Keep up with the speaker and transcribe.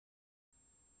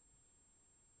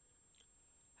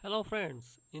Hello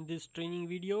friends, in this training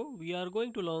video we are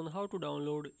going to learn how to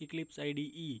download Eclipse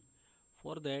IDE.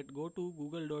 For that go to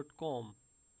google.com,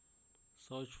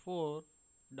 search for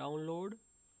download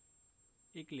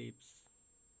Eclipse.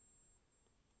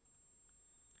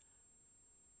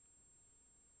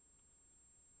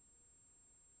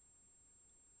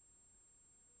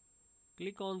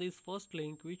 Click on this first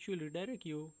link which will redirect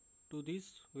you to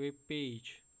this web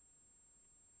page.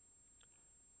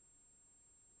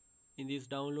 In this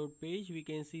download page we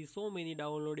can see so many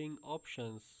downloading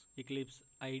options. Eclipse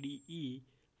IDE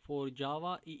for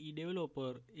Java EE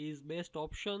developer is best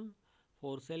option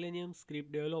for Selenium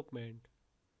script development.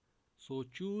 So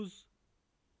choose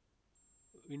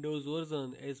Windows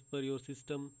version as per your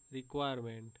system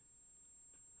requirement.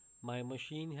 My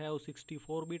machine have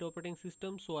 64-bit operating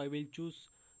system, so I will choose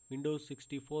Windows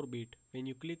 64-bit. When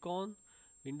you click on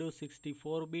Windows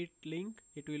 64-bit link,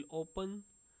 it will open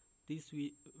this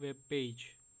web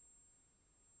page.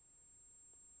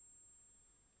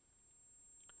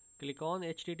 Click on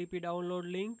HTTP download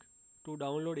link to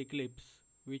download Eclipse,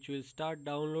 which will start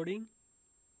downloading.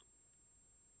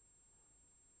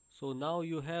 So now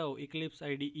you have Eclipse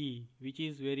IDE, which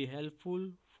is very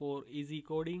helpful for easy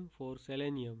coding for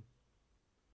Selenium.